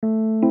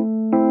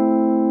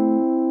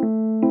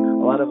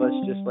lot of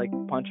us just like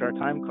punch our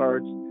time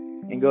cards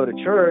and go to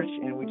church,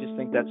 and we just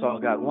think that's all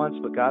God wants.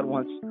 But God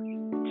wants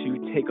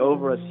to take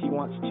over us. He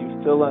wants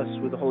to fill us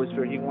with the Holy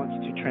Spirit. He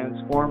wants to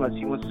transform us.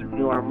 He wants to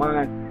renew our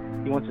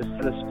mind. He wants to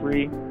set us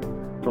free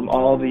from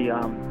all the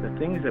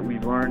things that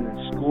we've learned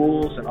in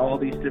schools and all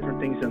these different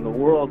things in the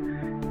world,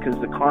 because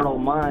the carnal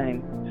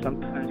mind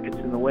sometimes gets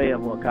in the way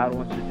of what God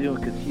wants to do,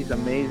 because He's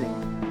amazing.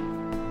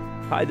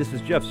 Hi, this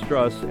is Jeff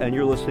Struss, and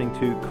you're listening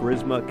to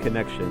Charisma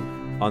Connection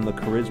on the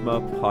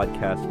Charisma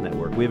Podcast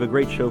Network. We have a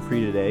great show for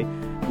you today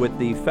with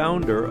the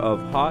founder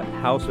of Hot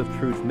House of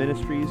Truth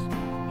Ministries,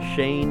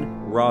 Shane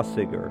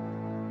Roessiger.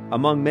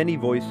 Among many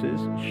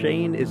voices,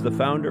 Shane is the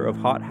founder of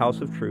Hot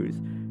House of Truth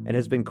and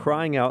has been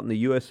crying out in the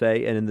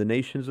USA and in the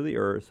nations of the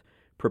earth,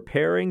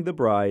 preparing the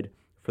bride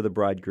for the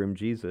bridegroom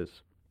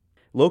Jesus.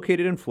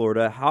 Located in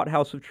Florida, Hot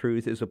House of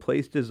Truth is a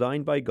place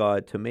designed by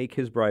God to make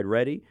His bride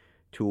ready,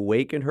 to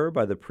awaken her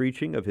by the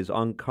preaching of His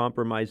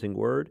uncompromising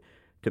word,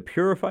 to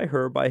purify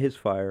her by His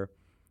fire,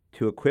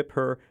 to equip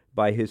her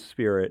by His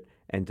Spirit,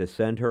 and to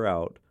send her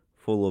out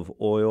full of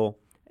oil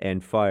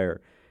and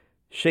fire.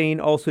 Shane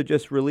also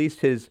just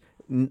released his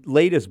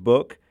latest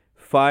book,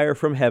 Fire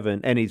from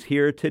Heaven, and he's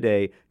here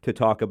today to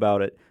talk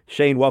about it.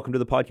 Shane, welcome to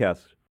the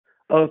podcast.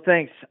 Oh,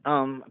 thanks.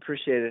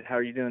 Appreciate it. How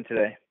are you doing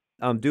today?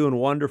 I'm doing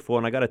wonderful,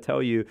 and I got to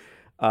tell you,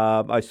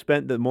 I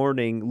spent the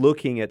morning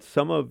looking at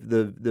some of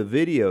the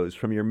videos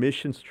from your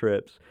missions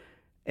trips,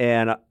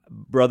 and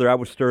brother, I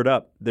was stirred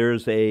up.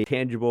 There's a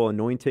tangible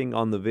anointing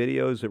on the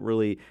videos that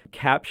really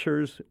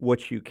captures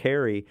what you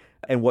carry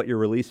and what you're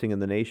releasing in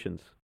the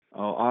nations.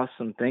 Oh,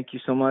 awesome. Thank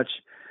you so much.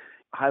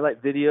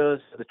 Highlight videos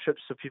of the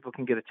trips so people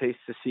can get a taste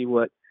to see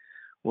what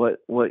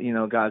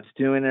God's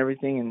doing and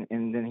everything,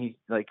 and then He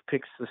like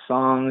picks the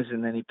songs,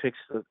 and then He picks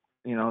the,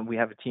 we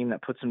have a team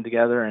that puts them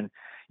together, and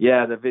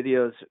yeah, the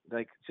videos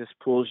like just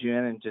pulls you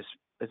in, and just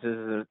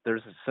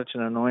there's such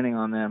an anointing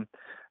on them.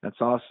 That's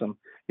awesome.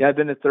 Yeah, I've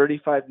been to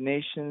 35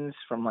 nations,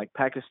 from like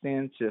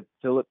Pakistan to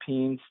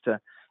Philippines and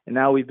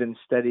now we've been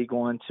steady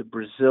going to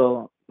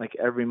Brazil like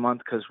every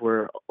month, because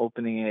we're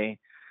opening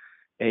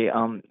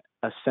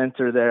a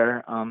center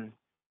there, and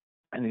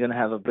we're going to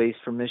have a base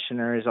for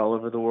missionaries all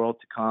over the world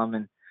to come,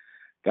 and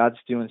God's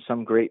doing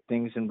some great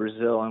things in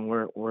Brazil, and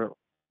we're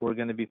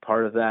going to be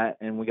part of that.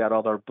 And we got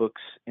all our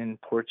books in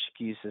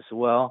Portuguese as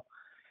well,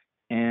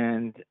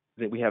 and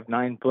that we have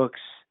 9 books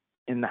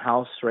in the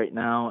house right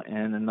now,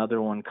 and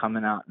another one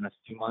coming out in a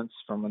few months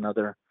from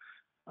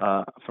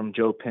from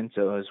Joe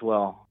Pinto as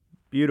well.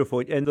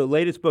 Beautiful. And the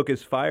latest book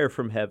is Fire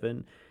from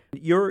Heaven.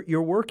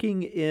 You're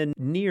working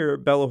near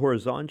Belo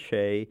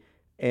Horizonte,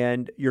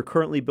 and you're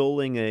currently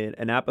building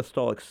an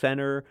apostolic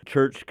center,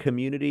 church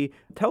community.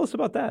 Tell us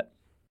about that.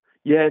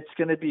 Yeah, it's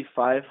going to be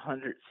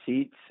 500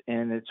 seats,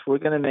 and we're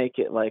going to make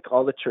it like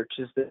all the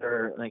churches that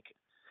are like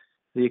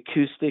the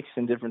acoustics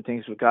and different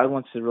things. But God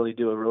wants to really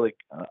do a really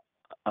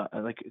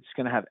like it's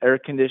going to have air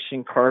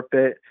conditioning,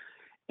 carpet,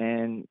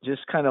 and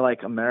just kind of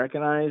like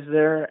Americanized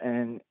there,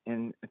 and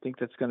I think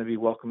that's going to be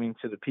welcoming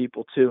to the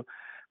people too.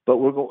 But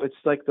it's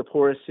like the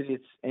poorest city.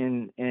 It's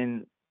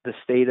in the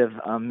state of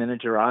Minas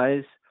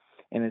Gerais,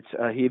 and it's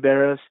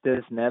Ribeirão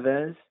das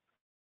Neves,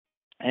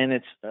 and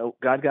it's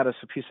God got us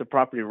a piece of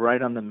property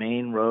right on the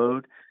main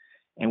road,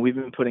 and we've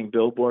been putting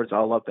billboards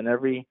all up, and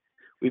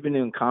we've been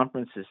doing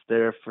conferences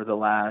there for the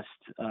last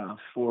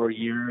 4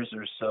 years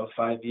or so,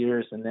 5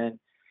 years, and then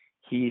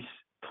He's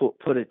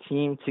put a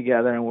team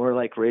together, and we're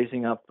like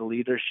raising up the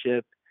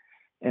leadership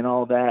and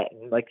all that.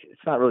 Like,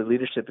 it's not really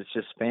leadership, it's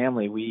just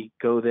family. We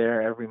go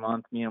there every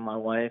month, me and my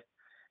wife,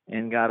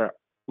 and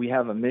we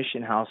have a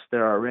mission house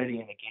there already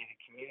in a gated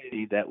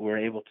community that we're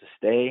able to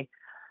stay.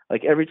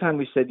 Like, every time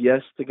we said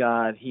yes to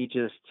God, He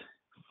just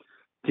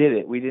did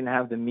it. We didn't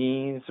have the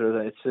means,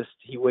 it's just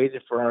He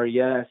waited for our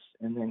yes,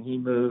 and then He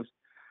moved,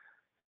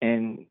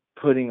 and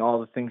putting all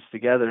the things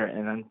together,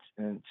 and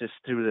just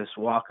through this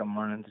walk, I'm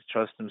learning to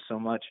trust Him so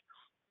much.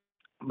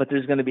 But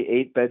there's going to be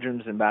 8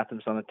 bedrooms and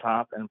bathrooms on the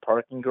top, and a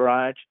parking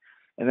garage,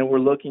 and then we're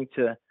looking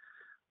to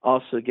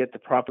also get the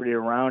property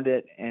around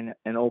it and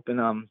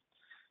open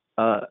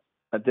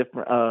a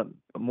different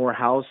more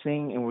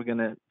housing, and we're going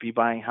to be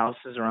buying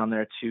houses around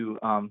there to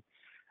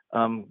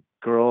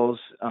girls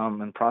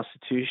in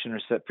prostitution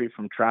or set free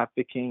from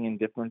trafficking and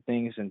different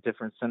things, and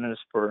different centers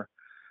for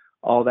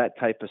all that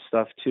type of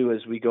stuff too,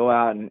 as we go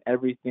out, and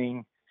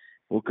everything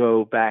will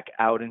go back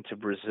out into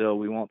Brazil.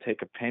 We won't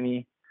take a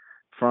penny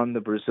from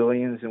the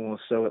Brazilians, and we'll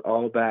sow it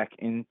all back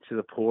into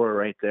the poor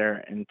right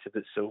there,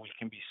 so we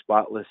can be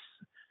spotless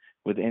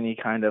with any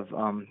kind of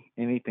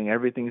anything.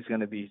 Everything's going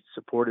to be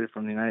supported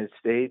from the United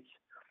States,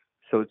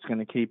 so it's going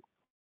to keep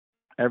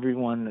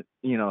everyone.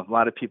 A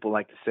lot of people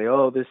like to say,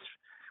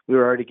 we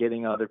were already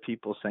getting other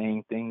people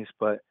saying things,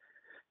 but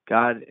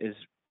God is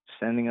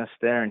sending us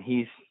there, and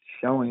He's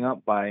showing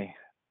up by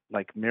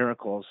like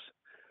miracles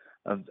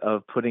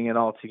of putting it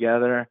all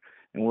together.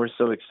 And we're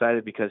so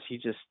excited because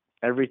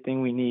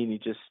everything we need, He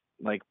just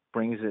like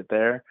brings it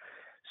there.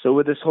 So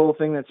with this whole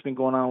thing that's been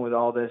going on with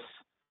all this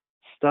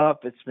stuff,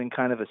 it's been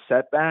kind of a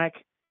setback,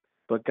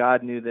 but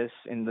God knew this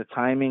in the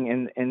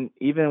timing, and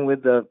even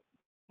with the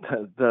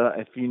the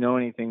if you know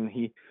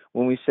anything,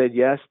 when we said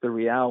yes, the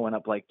real went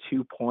up like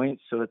 2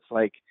 points. So it's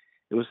like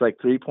it was like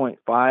 3.5,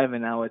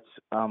 and now it's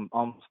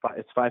almost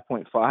it's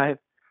 5.5.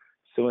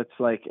 So it's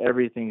like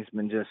everything's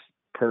been just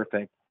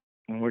perfect,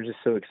 and we're just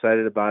so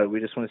excited about it. We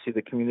just want to see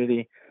the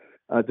community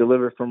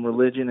deliver from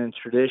religion and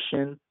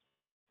tradition,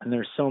 and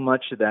there's so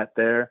much of that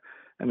there.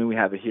 I mean, we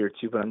have it here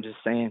too, but I'm just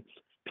saying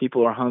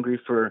people are hungry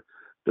for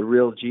the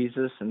real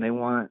Jesus, and they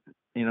want,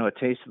 a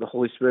taste of the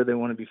Holy Spirit. They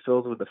want to be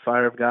filled with the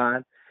fire of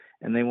God,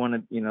 and they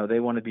want to, they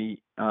want to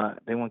be,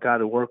 they want God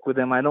to work with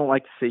them. I don't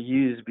like to say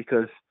use,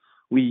 because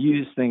we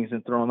use things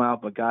and throw them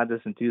out, but God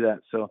doesn't do that.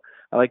 So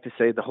I like to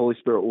say the Holy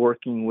Spirit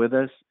working with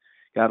us.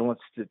 God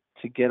wants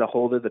to get a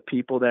hold of the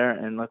people there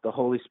and let the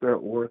Holy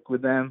Spirit work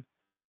with them,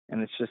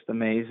 and it's just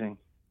amazing.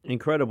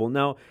 Incredible.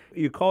 Now,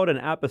 you call it an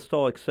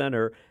apostolic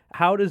center.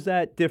 How does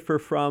that differ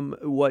from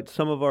what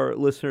some of our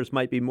listeners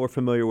might be more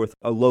familiar with,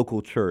 a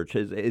local church?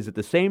 Is it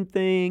the same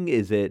thing?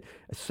 Is it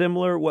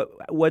similar?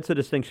 What's the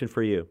distinction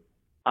for you?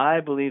 I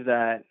believe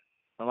that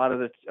a lot of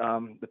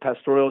the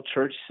pastoral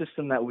church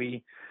system that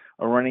we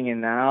are running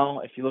in now,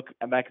 if you look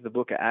back at the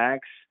book of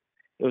Acts,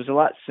 it was a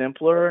lot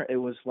simpler. It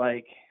was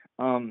like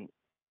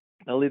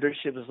the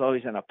leadership is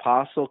always an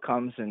apostle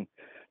comes and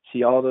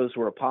see all those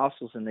were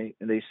apostles, and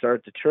they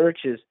start the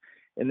churches,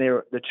 and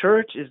the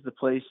church is the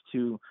place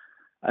to,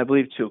 I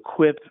believe, to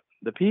equip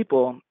the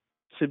people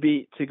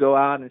to go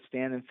out and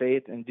stand in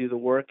faith and do the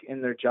work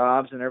in their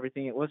jobs and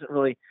everything. It wasn't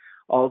really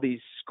all these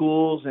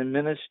schools and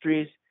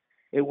ministries.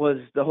 It was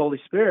the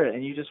Holy Spirit,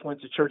 and you just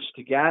went to church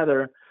to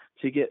gather,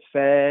 to get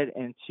fed,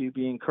 and to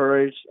be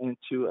encouraged, and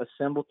to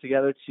assemble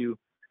together to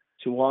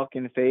walk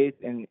in faith,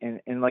 and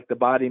like the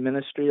body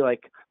ministry,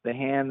 like the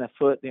hand, the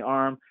foot, the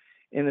arm.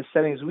 In the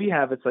settings we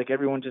have, it's like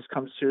everyone just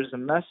comes here as a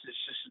message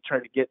just to try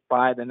to get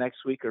by the next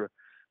week, or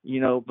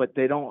but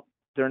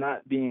they're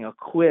not being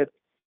equipped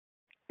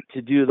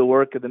to do the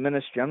work of the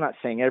ministry. I'm not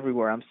saying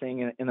everywhere. I'm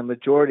saying in a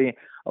majority,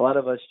 a lot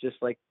of us just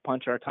like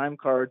punch our time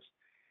cards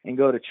and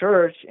go to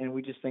church, and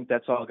we just think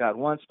that's all God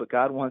wants. But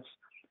God wants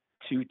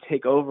to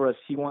take over us.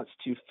 He wants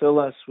to fill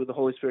us with the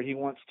Holy Spirit. He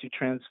wants to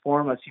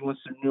transform us. He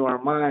wants to renew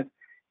our minds.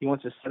 He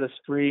wants to set us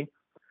free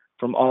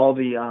from all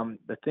the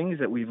things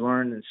that we've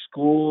learned in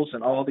schools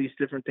and all these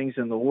different things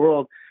in the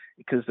world,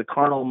 because the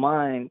carnal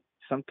mind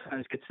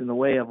sometimes gets in the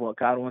way of what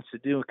God wants to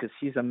do, because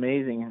He's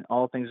amazing and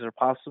all things are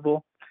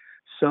possible.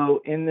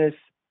 So in this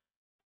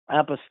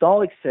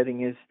apostolic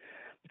setting, is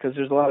because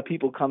there's a lot of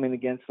people coming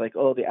against, like,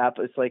 oh,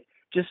 it's like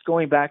just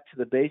going back to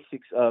the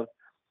basics of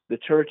the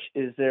church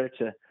is there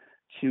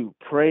to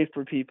pray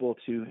for people,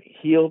 to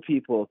heal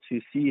people, to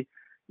see,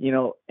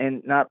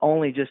 and not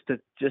only just to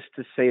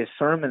say a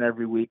sermon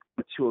every week,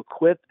 but to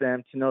equip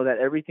them to know that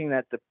everything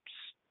that the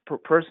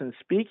person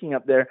speaking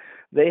up there,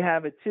 they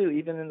have it too.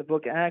 Even in the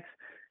book of Acts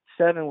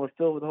 7, we're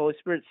filled with the Holy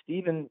Spirit.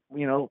 Stephen,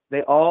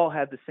 they all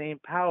had the same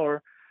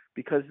power,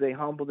 because they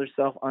humbled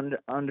themselves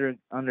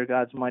under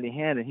God's mighty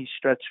hand, and He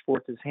stretched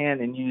forth His hand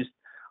and used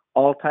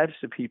all types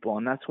of people.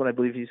 And that's what I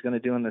believe He's going to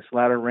do in this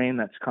latter rain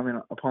that's coming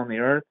upon the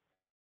earth.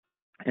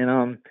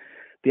 And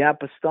the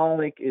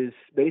apostolic is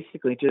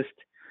basically just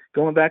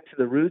going back to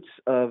the roots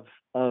of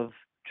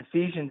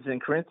Ephesians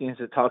and Corinthians.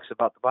 It talks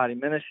about the body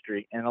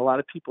ministry, and a lot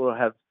of people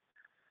have,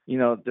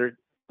 there's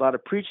a lot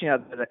of preaching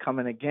out there that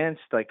coming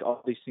against like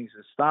all these things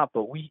to stop.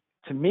 But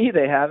to me,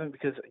 they haven't,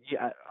 because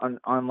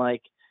on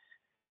like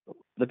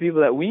the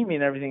people that we meet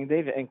and everything,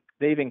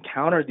 they've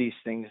encountered these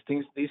things.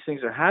 These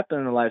things are happening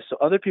in their lives. So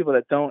other people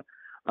that don't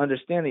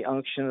understand the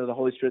unction of the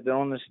Holy Spirit, they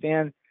don't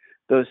understand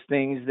those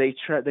things, they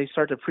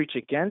start to preach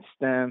against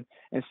them,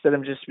 instead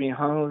of just being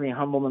hungry and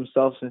humble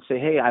themselves and say,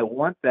 hey, I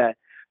want that.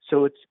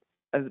 So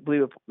I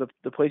believe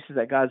the places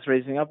that God's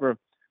raising up are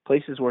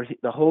places where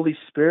the Holy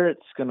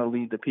Spirit's going to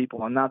lead the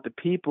people, and not the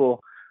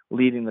people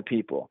leading the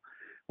people.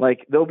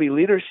 Like, there'll be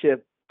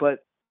leadership, but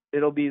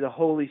it'll be the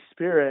Holy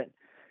Spirit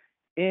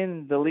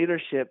in the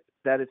leadership,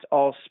 that it's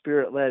all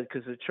Spirit led,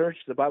 because the church,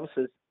 the Bible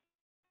says,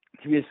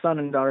 to be a son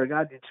and daughter of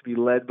God, you need to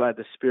be led by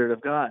the Spirit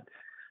of God.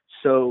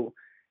 So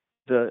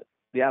the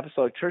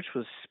apostolic church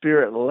was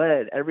Spirit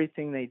led,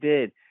 everything they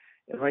did.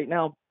 And right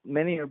now,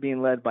 many are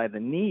being led by the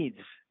needs.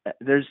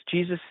 There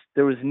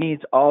was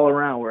needs all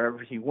around wherever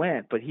He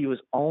went, but He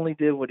only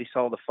did what He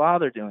saw the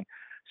Father doing.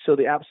 So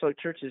the apostolic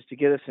church is to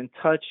get us in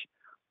touch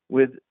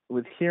with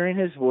hearing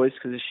His voice,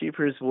 because the sheep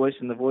hear His voice,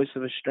 and the voice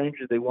of a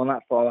stranger they will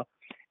not follow.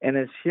 And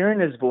it's hearing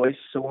His voice.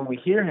 So when we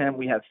hear Him,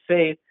 we have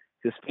faith,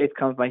 because faith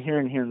comes by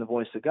hearing the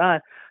voice of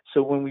God.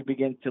 So when we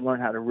begin to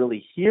learn how to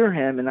really hear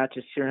Him, and not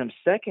just hear Him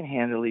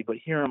secondhandedly, but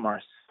hear Him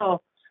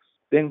ourselves,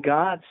 then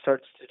God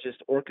starts to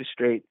just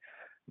orchestrate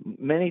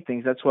many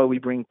things. That's why we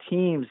bring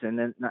teams. And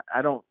then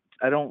I don't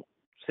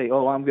say,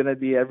 oh, I'm going to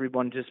be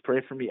everyone, just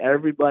pray for me.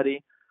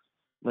 Everybody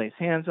lays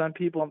hands on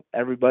people.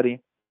 Everybody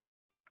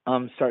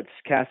starts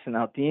casting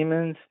out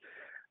demons.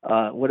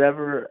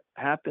 Whatever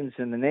happens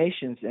in the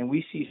nations, and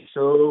we see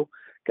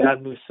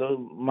God moves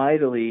so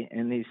mightily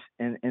in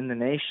the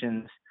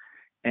nations,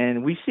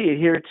 and we see it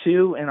here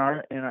too in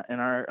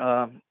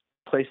our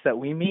place that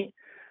we meet.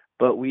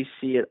 but we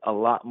see it a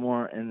lot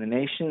more in the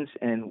nations,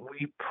 and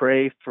we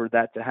pray for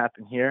that to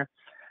happen here.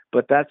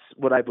 But that's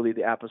what I believe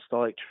the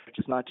apostolic church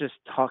is, not just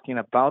talking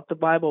about the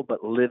Bible,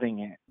 but living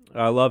it.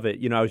 I love it.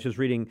 I was just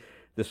reading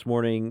this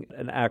morning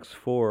in Acts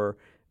 4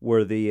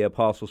 where the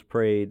apostles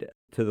prayed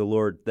to the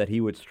Lord that he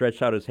would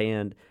stretch out his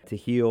hand to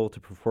heal, to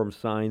perform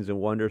signs and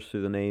wonders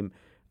through the name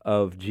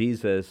of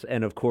Jesus.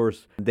 And of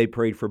course, they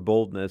prayed for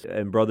boldness.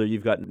 And brother,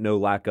 you've got no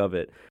lack of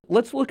it.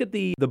 Let's look at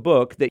the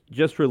book that you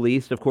just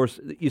released. Of course,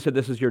 you said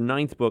this is your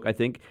 9th book, I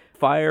think,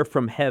 Fire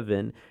from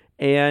Heaven.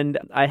 And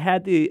I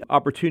had the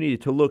opportunity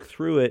to look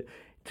through it.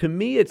 To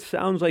me, it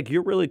sounds like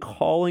you're really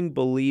calling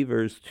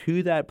believers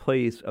to that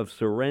place of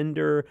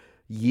surrender,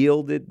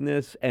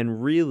 yieldedness,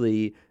 and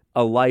really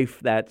a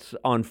life that's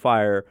on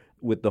fire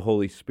with the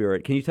Holy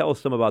Spirit. Can you tell us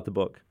some about the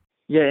book?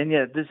 Yeah,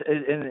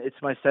 it's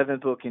my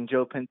 7th book, and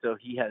Joe Pinto,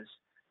 he has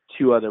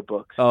 2 other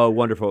books. Oh,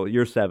 wonderful!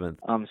 Your 7th.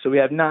 So we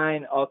have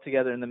 9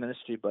 altogether in the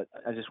ministry, but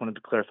I just wanted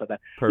to clarify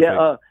that. Perfect.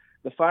 Yeah,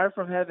 the fire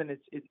from heaven.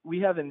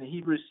 We have in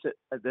Hebrews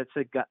that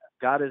said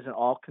God is an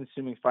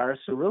all-consuming fire.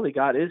 So really,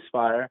 God is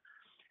fire,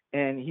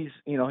 and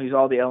He's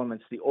all the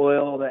elements, the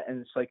oil,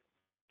 and it's like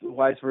the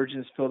wise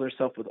virgins filled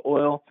herself with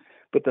oil.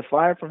 But the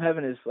fire from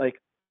heaven is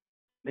like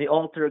the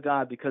altar of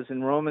God, because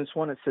in Romans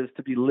 1 it says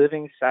to be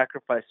living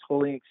sacrifice,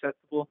 holy and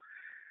acceptable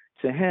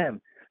to Him.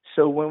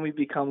 So when we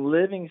become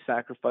living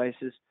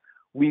sacrifices,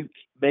 when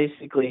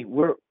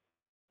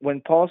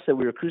Paul said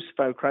we were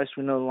crucified with Christ,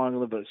 we no longer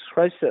live, but it's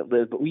Christ that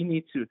lives. But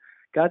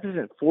God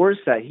doesn't force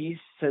that. He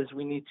says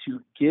we need to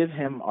give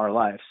Him our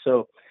life.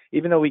 So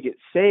even though we get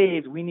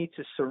saved, we need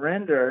to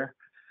surrender.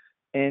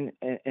 And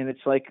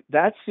it's like,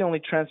 that's the only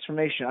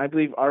transformation. I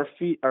believe our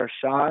feet are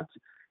shod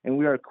and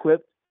we are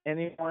equipped.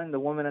 The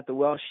woman at the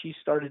well, she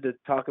started to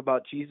talk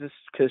about Jesus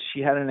because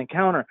she had an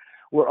encounter.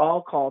 We're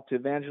all called to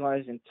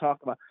evangelize and talk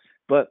about,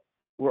 but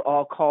we're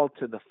all called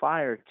to the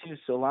fire too.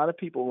 So a lot of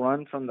people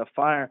run from the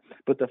fire,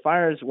 but the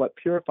fire is what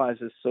purifies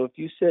us. So if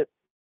you sit,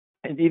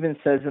 it even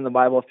says in the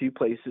Bible a few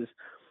places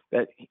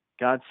that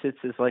God sits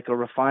as like a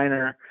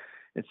refiner.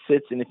 It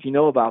sits, and if you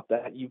know about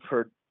that, you've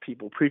heard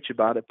people preach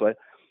about it, but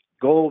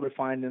gold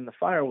refined in the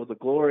fire with the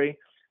glory,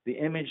 the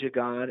image of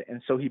God,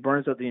 and so He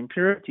burns out the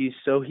impurities,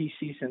 so He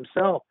sees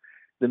Himself,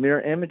 the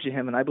mirror image of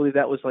Him. And I believe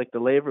that was like the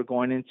laver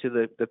going into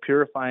the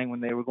purifying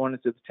when they were going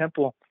into the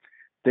temple.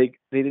 They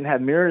didn't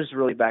have mirrors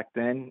really back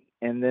then,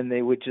 and then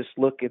they would just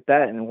look at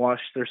that and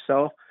wash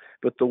themselves.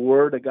 But the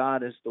Word of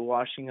God is the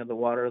washing of the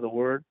water of the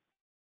Word.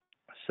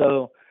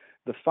 So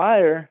the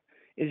fire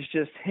is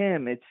just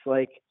Him. It's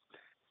like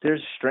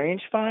there's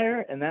strange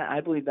fire, and that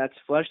I believe that's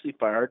fleshly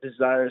fire. Our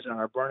desires and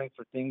our burning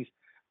for things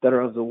that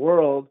are of the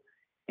world,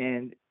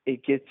 and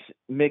it gets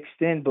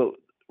mixed in. But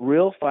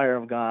real fire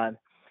of God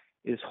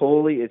is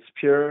holy, it's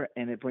pure,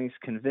 and it brings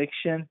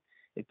conviction.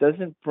 It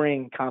doesn't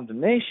bring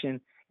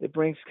condemnation, it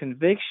brings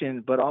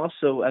conviction, but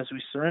also as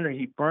we surrender,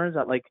 He burns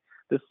out. Like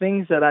the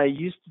things that I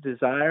used to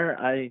desire,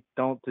 I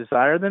don't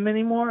desire them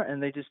anymore,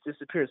 and they just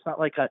disappear. It's not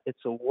like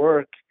it's a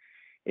work,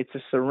 it's a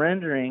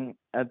surrendering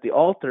at the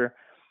altar.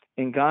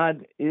 And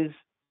God is,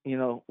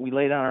 we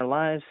lay down our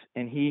lives,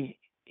 and He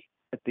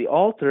at the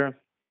altar,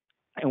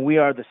 and we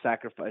are the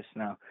sacrifice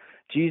now.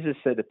 Jesus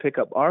said to pick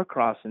up our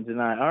cross and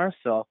deny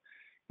ourselves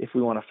if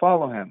we want to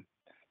follow Him.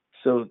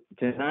 So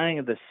denying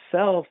of the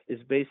self is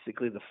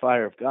basically the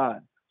fire of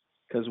God.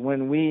 Because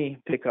when we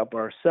pick up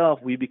ourself,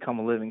 we become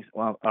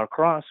our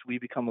cross, we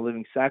become a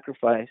living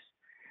sacrifice,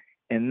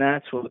 and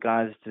that's what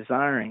God is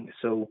desiring.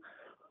 So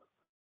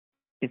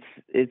it's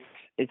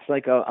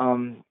like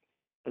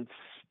it's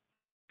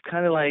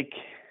kind of like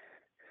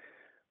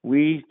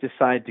we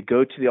decide to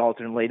go to the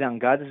altar and lay down.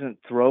 God doesn't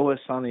throw us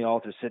on the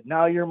altar, said,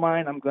 "Now you're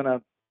mine. I'm going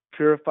to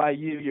purify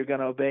you. You're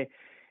going to obey."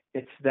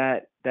 It's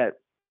that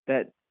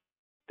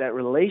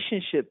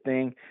relationship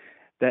thing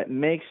that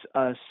makes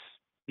us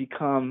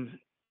become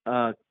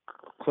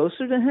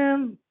closer to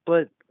Him,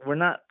 but we're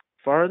not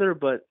farther,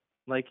 but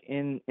like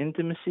in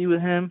intimacy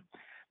with Him.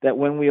 That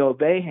when we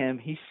obey Him,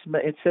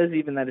 it says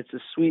even that it's a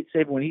sweet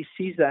savor. When He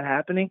sees that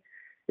happening,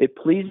 it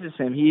pleases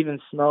Him. He even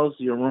smells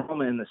the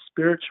aroma in the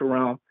spiritual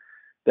realm,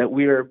 that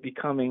we are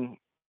becoming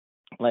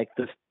like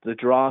the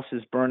dross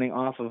is burning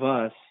off of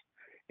us,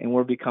 and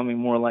we're becoming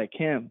more like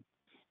Him.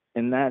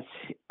 And that's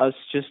us,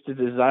 just the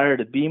desire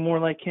to be more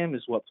like Him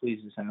is what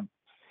pleases Him.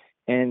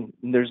 And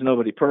there's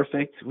nobody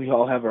perfect. We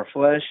all have our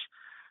flesh.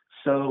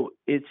 So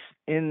it's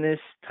in this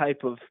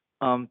type of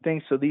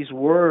thing. So these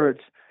words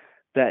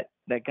that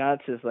God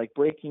says, like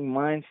breaking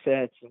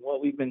mindsets and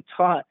what we've been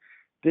taught,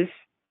 this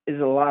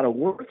is a lot of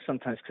work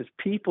sometimes, because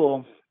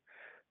people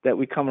that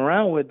we come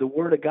around with, the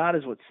Word of God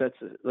is what sets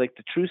us, like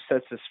the truth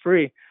sets us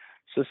free.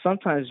 So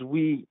sometimes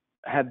we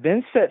have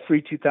been set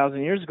free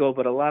 2,000 years ago,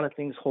 but a lot of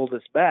things hold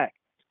us back.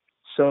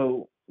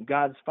 So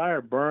God's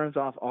fire burns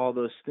off all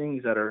those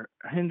things that are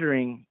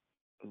hindering,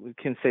 we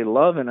can say,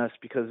 love in us,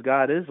 because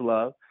God is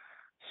love.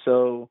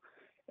 So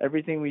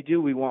everything we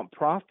do, we want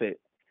profit.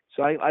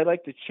 So I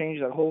like to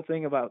change that whole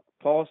thing about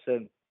Paul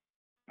said,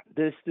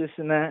 this,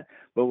 and that,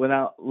 but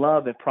without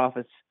love, it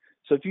profits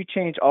So if you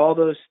change all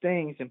those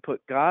things and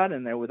put God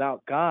in there,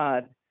 without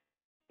God,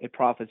 it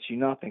profits you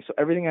nothing. So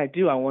everything I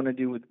do, I want to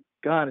do with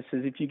God. It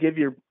says if you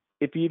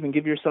even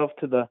give yourself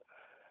to the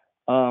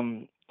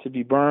to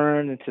be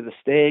burned and to the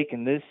stake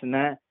and this and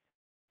that,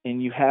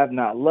 and you have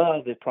not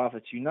love, it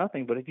profits you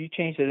nothing. But if you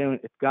change it in,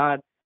 if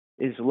God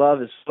is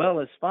love as well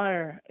as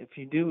fire, if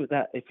you do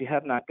that, if you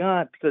have not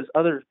God, because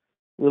other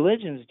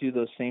religions do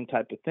those same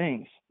type of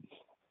things,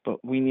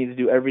 but we need to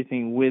do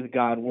everything with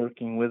God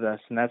working with us,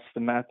 and that's the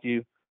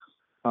Matthew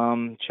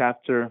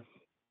chapter.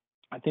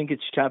 I think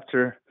it's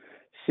chapter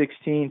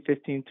 16,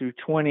 15 through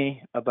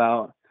 20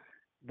 about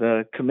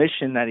the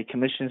commission that he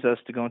commissions us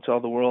to go into all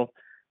the world,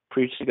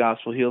 preach the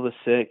gospel, heal the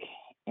sick,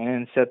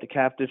 and set the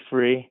captive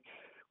free,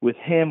 with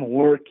him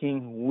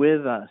working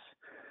with us.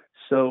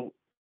 So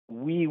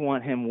we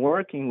want him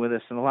working with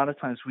us, and a lot of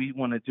times we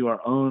want to do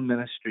our own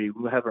ministry.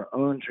 We have our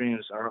own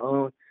dreams, our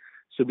own.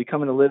 So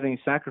becoming a living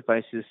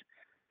sacrifice is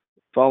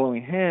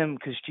following him,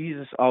 because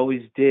Jesus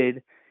always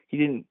did. He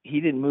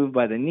didn't move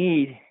by the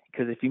need,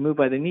 because if he moved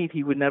by the need,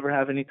 he would never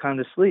have any time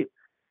to sleep.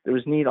 There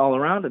was need all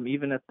around him,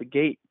 even at the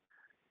gate.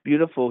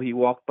 Beautiful, he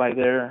walked by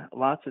there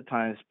lots of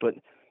times, but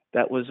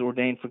that was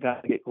ordained for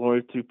God to get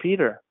glory through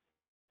Peter.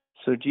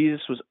 So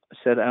Jesus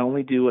said, I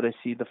only do what I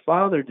see the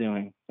Father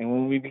doing. And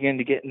when we begin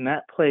to get in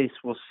that place,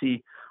 we'll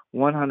see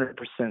 100%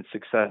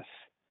 success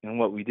in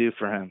what we do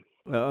for him.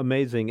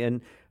 Amazing.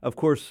 And of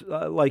course,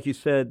 like you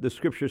said, the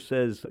scripture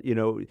says,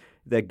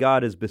 that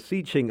God is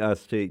beseeching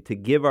us to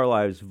give our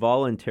lives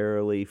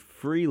voluntarily,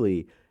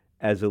 freely,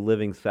 as a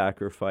living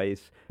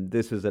sacrifice.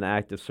 This is an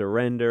act of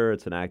surrender.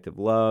 It's an act of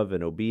love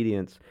and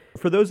obedience.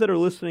 For those that are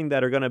listening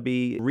that are going to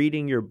be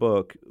reading your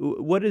book,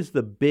 what is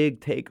the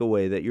big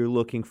takeaway that you're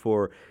looking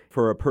for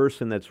a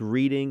person that's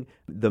reading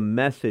the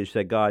message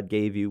that God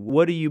gave you?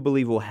 What do you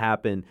believe will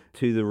happen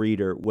to the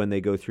reader when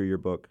they go through your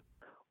book?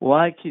 Well,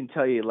 I can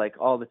tell you, like,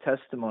 all the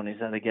testimonies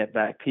that I get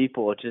back,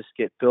 people just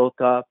get built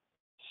up,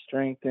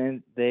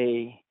 strengthened.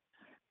 They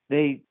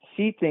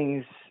see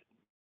things,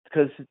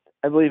 because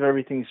I believe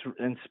everything's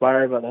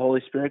inspired by the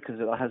Holy Spirit, because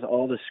it has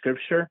all the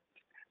scripture.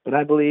 But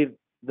I believe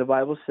the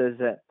Bible says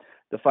that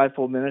the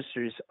fivefold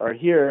ministries are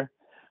here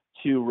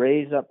to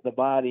raise up the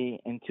body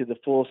into the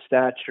full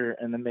stature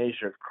and the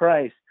measure of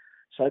Christ.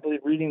 So I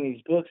believe reading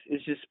these books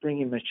is just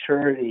bringing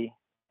maturity,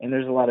 and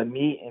there's a lot of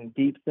meat and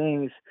deep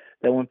things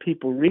that when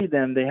people read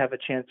them, they have a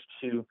chance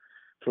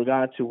for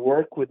God to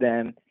work with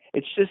them.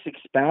 It's just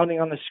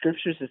expounding on the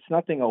scriptures. It's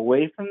nothing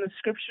away from the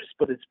scriptures,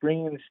 but it's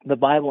bringing the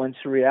Bible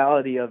into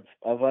reality of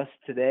us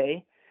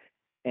today.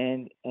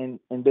 And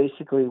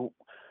basically,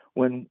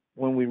 when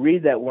we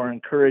read that, we're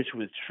encouraged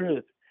with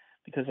truth,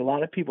 because a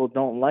lot of people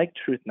don't like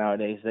truth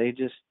nowadays. They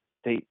just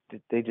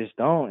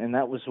don't. And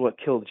that was what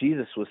killed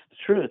Jesus, was the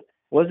truth. It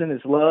wasn't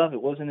his love.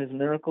 It wasn't his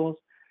miracles.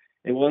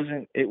 It was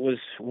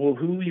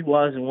who he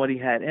was and what he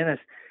had in us.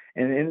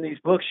 And in these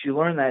books, you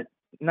learn that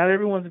not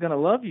everyone's going to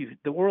love you.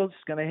 The world's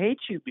going to hate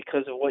you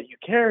because of what you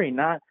carry,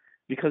 not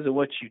because of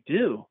what you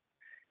do.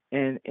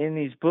 And in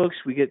these books,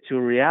 we get to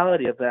a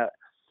reality of that.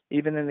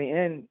 Even in the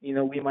end,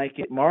 we might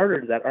get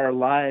martyred, that our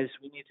lives,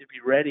 we need to be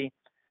ready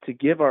to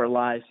give our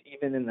lives,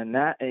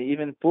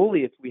 even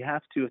fully, if we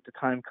have to, if the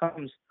time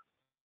comes.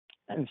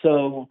 And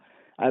so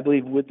I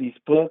believe with these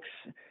books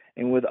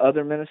and with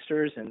other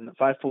ministers and the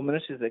fivefold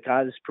ministries, that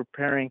God is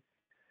preparing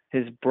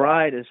his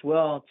bride as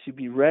well to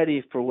be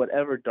ready for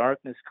whatever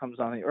darkness comes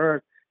on the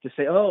earth, to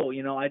say,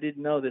 I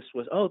didn't know this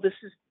is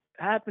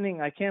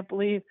happening. I can't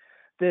believe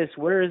this.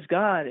 Where is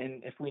God?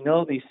 And if we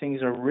know these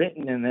things are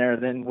written in there,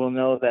 then we'll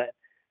know that,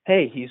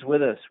 hey, he's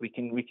with us. We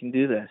can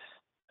do this.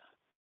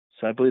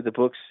 So I believe the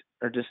books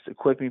are just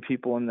equipping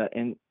people to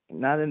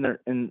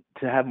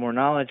have more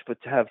knowledge,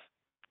 but to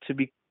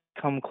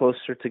become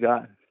closer to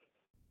God.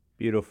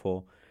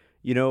 Beautiful.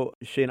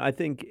 Shane, I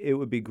think it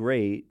would be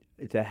great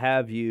to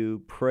have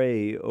you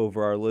pray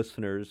over our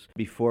listeners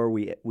before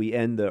we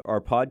end our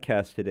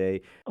podcast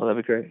today. Oh,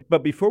 that'd be great.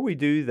 But before we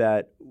do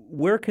that,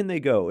 where can they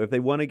go? If they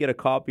want to get a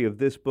copy of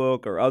this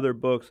book or other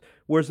books,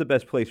 where's the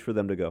best place for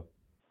them to go?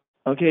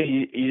 Okay,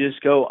 you just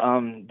go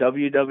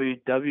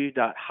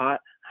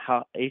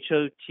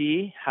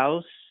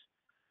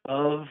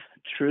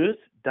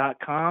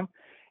www.houseoftruth.com,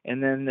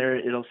 and then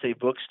it'll say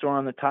bookstore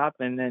on the top,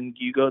 and then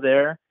you go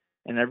there,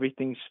 and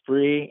everything's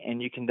free,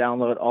 and you can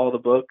download all the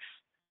books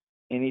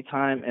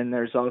anytime. And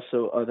there's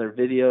also other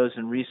videos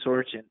and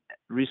resources,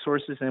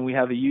 and we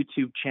have a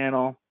YouTube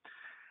channel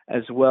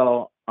as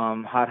well,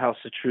 Hot House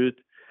of Truth,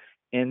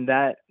 and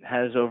that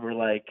has over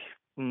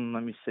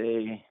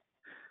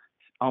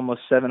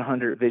almost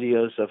 700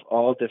 videos of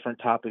all different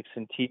topics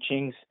and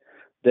teachings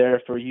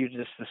there for you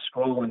just to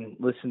scroll and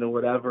listen to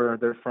whatever.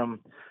 They're from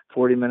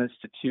 40 minutes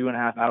to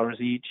 2.5 hours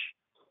each.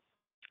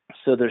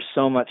 So there's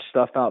so much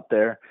stuff out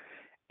there.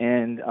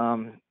 And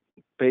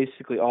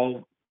basically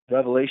all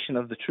revelation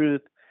of the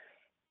truth.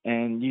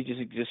 And you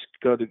just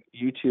go to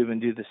YouTube and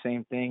do the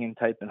same thing and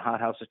type in Hot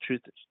House of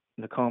Truth,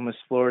 Nokomis,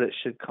 Florida. It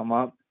should come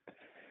up.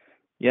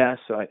 Yeah.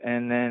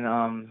 And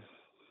then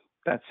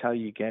that's how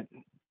you get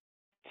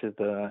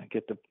the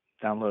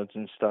downloads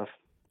and stuff.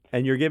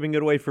 And you're giving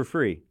it away for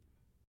free.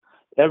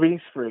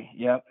 Everything's free.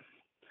 Yep.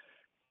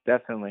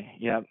 Definitely.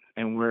 Yep.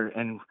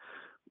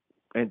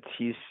 And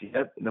he's,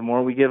 yep, the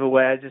more we give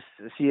away, I just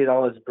see it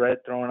all as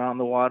bread thrown on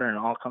the water, and it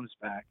all comes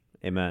back.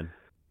 Amen.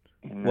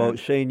 Amen. Well,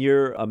 Shane,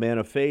 you're a man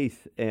of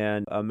faith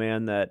and a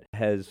man that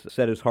has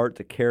set his heart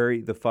to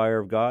carry the fire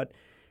of God.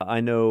 I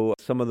know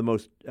some of the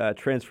most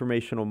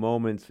transformational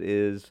moments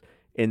is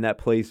in that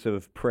place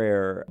of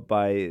prayer,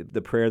 by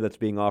the prayer that's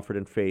being offered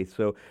in faith.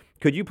 So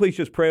could you please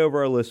just pray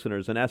over our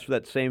listeners and ask for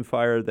that same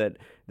fire that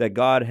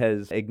God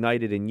has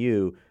ignited in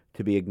you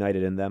to be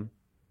ignited in them?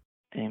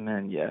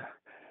 Amen. Yeah.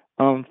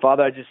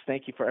 Father, I just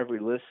thank you for every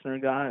listener,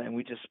 God, and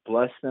we just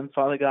bless them,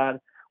 Father God.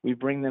 We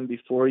bring them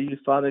before you,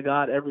 Father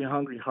God, every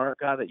hungry heart,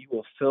 God, that you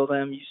will fill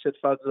them. You said,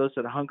 Father, those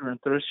that hunger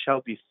and thirst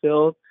shall be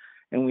filled.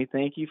 And we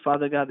thank you,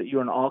 Father God, that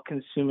you're an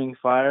all-consuming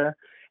fire.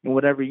 And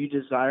whatever you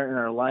desire in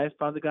our life,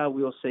 Father God,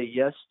 we will say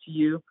yes to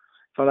you.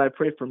 Father, I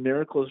pray for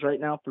miracles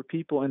right now for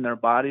people in their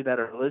body that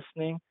are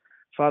listening.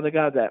 Father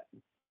God, that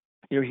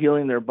you're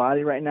healing their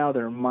body right now,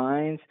 their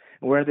minds,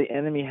 and where the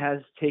enemy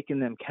has taken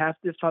them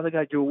captive. Father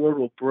God, your word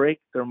will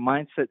break their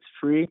mindsets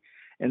free,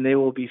 and they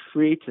will be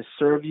free to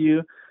serve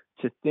you,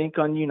 to think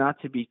on you, not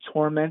to be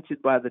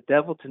tormented by the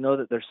devil, to know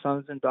that they're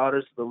sons and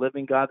daughters of the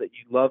living God, that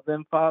you love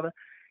them, Father.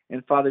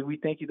 And Father, we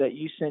thank you that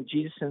you sent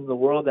Jesus into the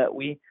world, that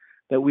we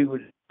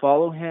would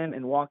follow him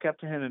and walk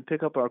after him and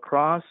pick up our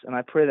cross. And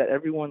I pray that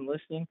everyone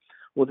listening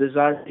will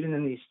desire, even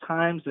in these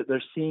times that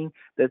they're seeing,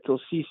 that they'll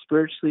see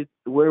spiritually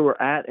where we're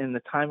at in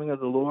the timing of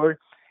the Lord,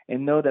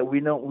 and know that we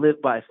don't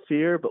live by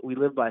fear, but we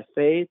live by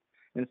faith.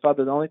 And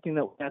Father, the only thing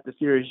that we have to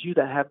fear is you,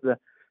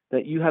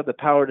 that you have the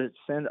power to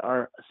send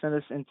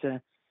us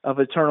into of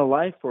eternal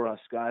life for us,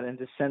 God, and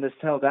to send us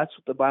to hell. That's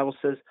what the Bible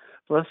says,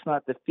 for us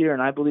not to fear.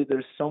 And I believe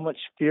there's so much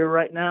fear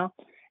right now.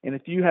 And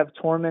if you have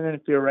torment and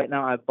fear right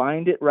now, I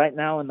bind it right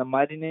now in the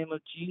mighty name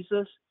of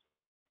Jesus.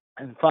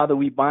 And Father,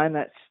 we bind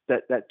that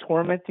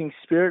tormenting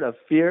spirit of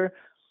fear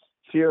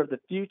of the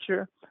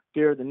future,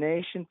 fear of the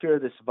nation, fear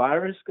of this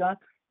virus, God.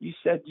 You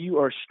said you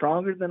are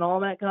stronger than all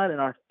that, God, and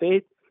our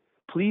faith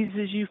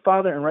pleases you,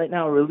 Father. And right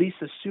now, release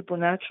a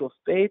supernatural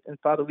faith. And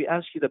Father, we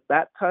ask you to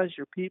baptize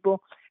your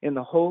people in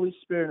the Holy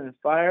Spirit and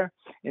fire.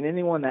 And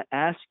anyone that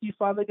asks you,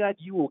 Father God,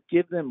 you will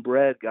give them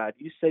bread, God.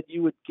 You said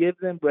you would give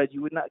them bread.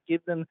 You would not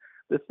give them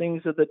the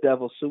things of the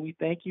devil. So we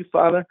thank you,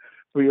 Father,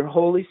 for your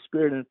Holy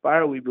Spirit and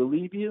fire. We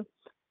believe you.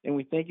 And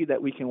we thank you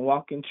that we can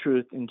walk in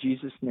truth. In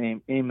Jesus'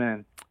 name,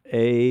 amen.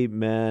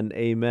 Amen.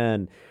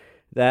 Amen.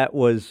 That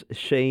was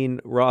Shane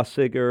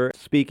Roessiger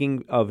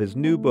speaking of his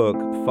new book,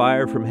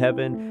 Fire from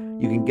Heaven.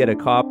 You can get a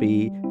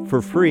copy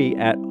for free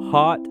at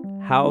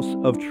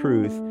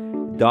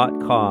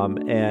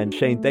hothouseoftruth.com. And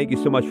Shane, thank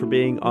you so much for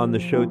being on the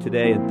show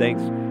today, and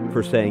thanks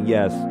for saying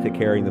yes to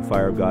carrying the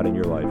fire of God in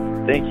your life.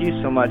 Thank you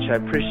so much. I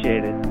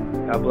appreciate it.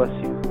 God bless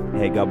you.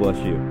 Hey, God bless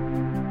you.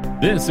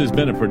 This has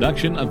been a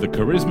production of the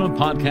Charisma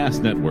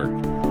Podcast Network.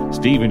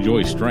 Steve and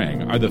Joy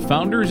Strang are the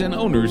founders and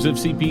owners of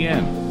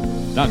CPN.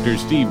 Dr.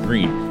 Steve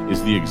Green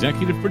is the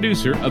executive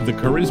producer of the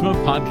Charisma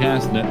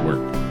Podcast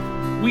Network.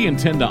 We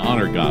intend to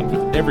honor God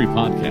with every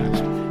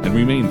podcast and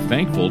remain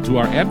thankful to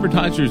our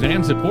advertisers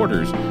and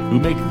supporters who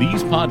make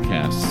these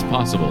podcasts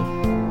possible.